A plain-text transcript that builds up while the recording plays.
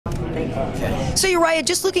Okay. So Urijah,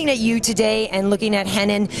 just looking at you today and looking at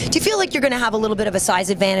Renan, do you feel like you're going to have a little bit of a size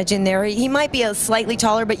advantage in there? He might be a slightly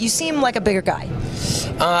taller, but you seem like a bigger guy.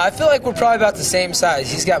 I feel like we're probably about the same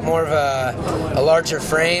size. He's got more of a larger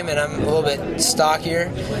frame, and I'm a little bit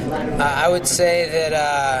stockier. I would say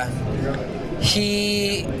that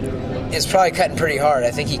he is probably cutting pretty hard.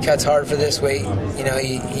 I think he cuts hard for this weight.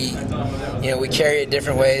 We carry it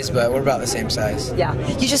different ways, but we're about the same size. Yeah,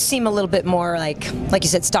 you just seem a little bit more like you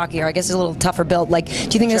said, stockier. I guess it's a little tougher built. Like, do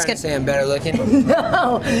you think that's going to say I'm better looking?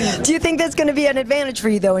 No. Do you think that's going to be an advantage for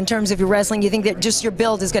you, though, in terms of your wrestling? Do you think that just your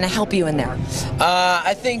build is going to help you in there?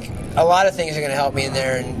 I think a lot of things are going to help me in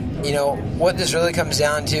there, and what this really comes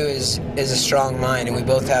down to is a strong mind, and we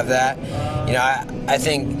both have that. I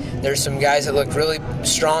think there's some guys that look really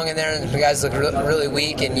strong in there, and some guys that look really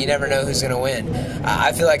weak, and you never know who's going to win.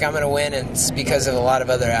 I feel like I'm going to win, and it's because of a lot of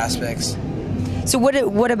other aspects. So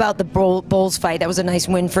what about the Bulls fight? That was a nice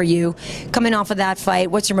win for you. Coming off of that fight,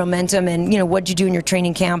 what's your momentum, and what did you do in your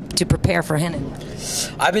training camp to prepare for Renan?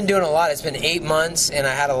 I've been doing a lot. It's been 8 months, and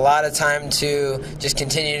I had a lot of time to just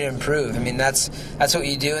continue to improve. I mean, that's what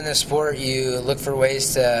you do in this sport. You look for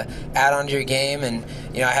ways to add on to your game, and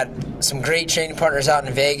I had some great training partners out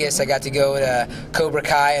in Vegas. I got to go to Cobra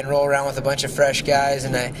Kai and roll around with a bunch of fresh guys,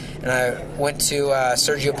 and I went to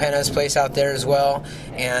Sergio Pena's place out there as well,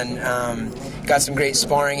 and got some great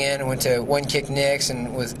sparring in. I went to One Kick Nick's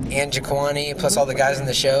and with Ann Jaquani, plus all the guys on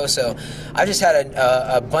the show. So I just had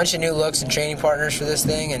a bunch of new looks and training partners for this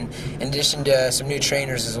thing, and in addition to some new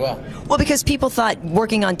trainers as well. Well, because people thought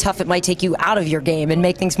working on tough, it might take you out of your game and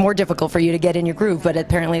make things more difficult for you to get in your groove, but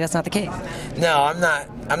apparently that's not the case. No, I'm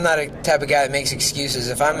not a type of guy that makes excuses.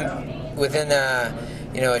 If I'm within a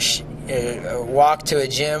walk to a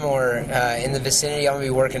gym or in the vicinity, I'm going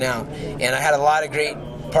to be working out. And I had a lot of great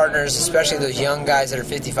partners, especially those young guys that are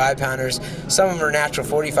 55-pounders. Some of them are natural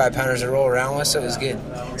 45-pounders to roll around with, so it was good.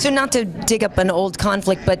 So not to dig up an old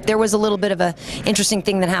conflict, but there was a little bit of an interesting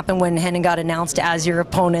thing that happened when Renan got announced as your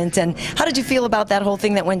opponent. And how did you feel about that whole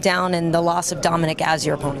thing that went down and the loss of Dominick as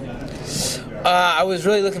your opponent? I was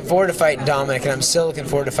really looking forward to fighting Dominick, and I'm still looking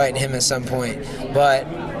forward to fighting him at some point. But,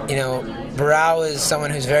 Barao is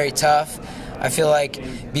someone who's very tough. I feel like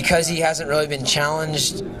because he hasn't really been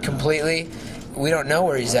challenged completely, we don't know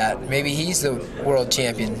where he's at. Maybe he's the world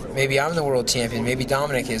champion. Maybe I'm the world champion. Maybe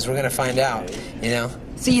Dominick is. We're going to find out,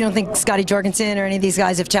 So you don't think Scotty Jorgensen or any of these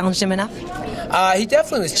guys have challenged him enough? He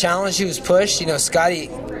definitely was challenged. He was pushed. Scotty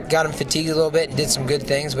got him fatigued a little bit and did some good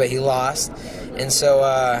things, but he lost. And so,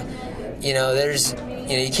 you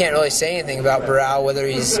can't really say anything about Barao, whether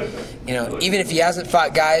he's, even if he hasn't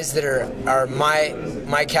fought guys that are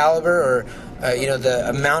my caliber or the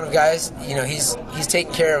amount of guys, he's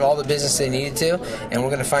taking care of all the business they needed to, and we're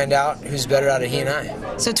going to find out who's better out of he and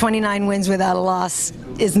I. So 29 wins without a loss,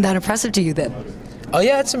 isn't that impressive to you then? Oh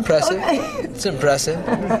yeah, it's impressive. Okay. It's impressive.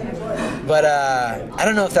 But I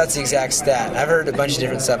don't know if that's the exact stat. I've heard a bunch of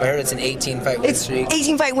different stuff. I heard it's an 18-fight win streak.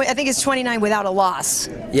 18 fight win. I think it's 29 without a loss.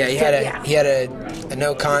 Yeah, he had a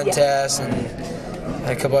no contest and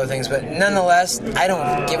a couple other things, but nonetheless, I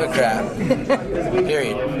don't give a crap.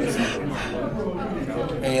 Period.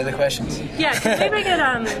 Any other questions? Yeah, can we make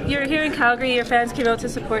it, you're here in Calgary, your fans came out to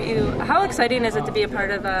support you. How exciting is it to be a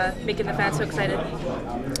part of making the fans so excited?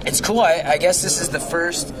 It's cool. I guess this is the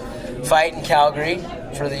first fight in Calgary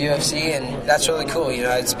for the UFC, and that's really cool.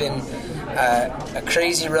 It's been a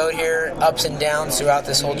crazy road here, ups and downs throughout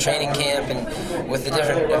this whole training camp and with the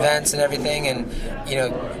different events and everything. And,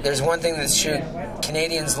 there's one thing that's true.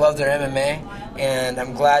 Canadians love their MMA, and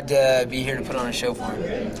I'm glad to be here to put on a show for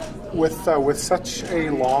them. With such a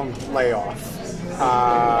long layoff,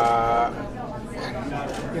 I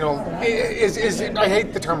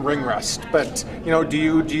hate the term ring rust, but do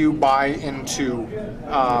you buy into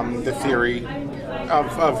the theory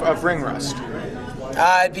of ring rust?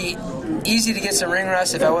 It'd be easy to get some ring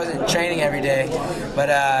rust if I wasn't training every day, but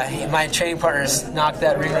my training partners knock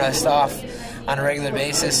that ring rust off on a regular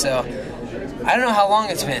basis, so I don't know how long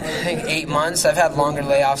it's been. I think 8 months. I've had longer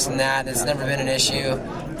layoffs than that. It's never been an issue.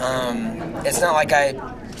 It's not like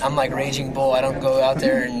I'm like Raging Bull. I don't go out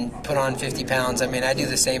there and put on 50 pounds. I mean, I do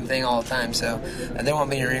the same thing all the time, so there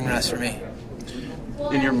won't be any ring rust for me.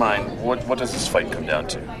 In your mind, what does this fight come down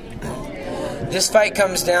to? This fight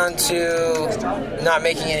comes down to not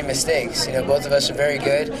making any mistakes. Both of us are very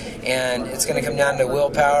good, and it's going to come down to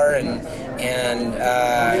willpower and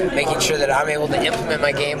making sure that I'm able to implement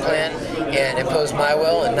my game plan and impose my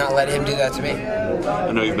will and not let him do that to me.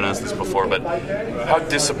 I know you've been asked this before, but how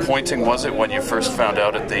disappointing was it when you first found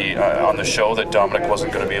out at on the show that Dominick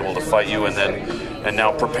wasn't going to be able to fight you, and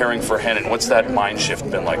now preparing for Renan? What's that mind shift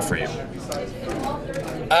been like for you?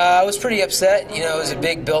 I was pretty upset. You know, it was a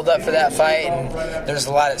big build-up for that fight, and there's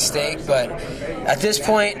a lot at stake. But at this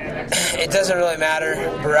point, it doesn't really matter.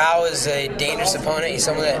 Barao is a dangerous opponent. He's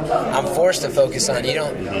someone that I'm forced to focus on. You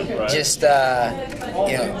don't just,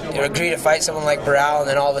 you agree to fight someone like Barao and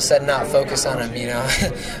then all of a sudden not focus on him. You know,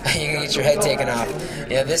 you can get your head taken off.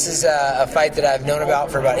 You know, this is a fight that I've known about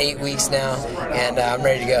for about 8 weeks now, and I'm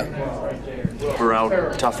ready to go.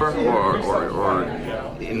 Barao tougher or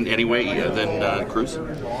in any way than Cruz?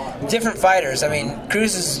 Different fighters. I mean,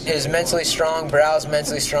 Cruz is mentally strong, Barao's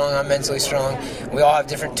mentally strong, I'm mentally strong. We all have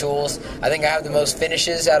different tools. I think I have the most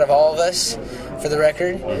finishes out of all of us, for the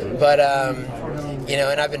record. But, you know,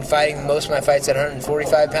 and I've been fighting most of my fights at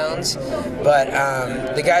 145 pounds. But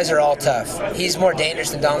the guys are all tough. He's more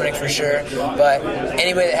dangerous than Dominick for sure. But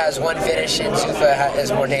anybody that has one finish in Zuffa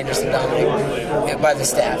is more dangerous than Dominick by the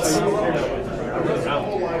stats.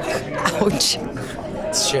 Ouch.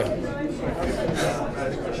 It's true.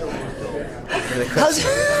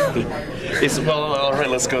 Well, all right,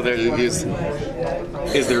 let's go there. Is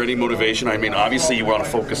there any motivation? I mean, obviously you want to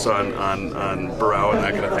focus on Barao and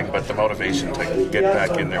that kind of thing, but the motivation to get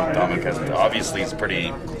back in there with Dominick obviously is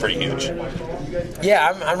pretty huge.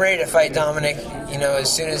 Yeah, I'm ready to fight Dominick. You know,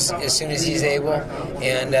 as soon as he's able,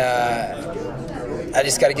 and I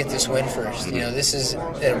just got to get this win first. You know, this is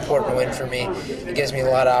an important win for me. It gives me a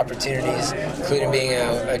lot of opportunities, including being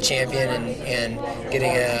a champion and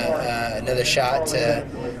getting another shot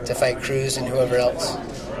to fight Cruz and whoever else.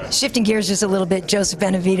 Shifting gears just a little bit, Joseph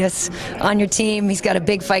Benavidez on your team. He's got a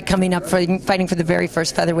big fight coming up, fighting for the very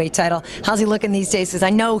first featherweight title. How's he looking these days? Because I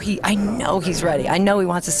know he's ready. I know he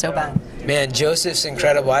wants it so bad. Man, Joseph's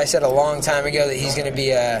incredible. I said a long time ago that he's going to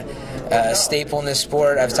be a staple in this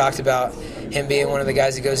sport. I've talked about him being one of the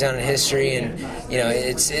guys that goes down in history, and you know,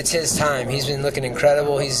 it's his time. He's been looking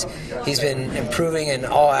incredible. He's been improving in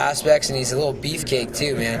all aspects, and he's a little beefcake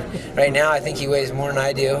too, man. Right now, I think he weighs more than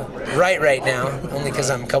I do. Right now, only because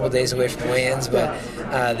I'm a couple days away from weigh-ins, but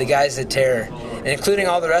the guy's a terror. And including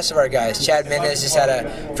all the rest of our guys. Chad Mendes just had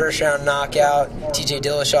a first-round knockout. TJ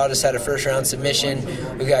Dillashaw just had a first-round submission.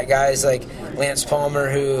 We've got guys like Lance Palmer,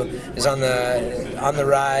 who is on the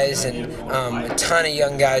rise, and a ton of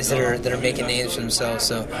young guys that are making names for themselves.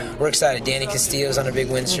 So we're excited. Danny Castillo's on a big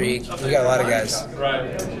win streak. We got a lot of guys.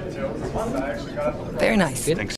 Very nice. Thanks.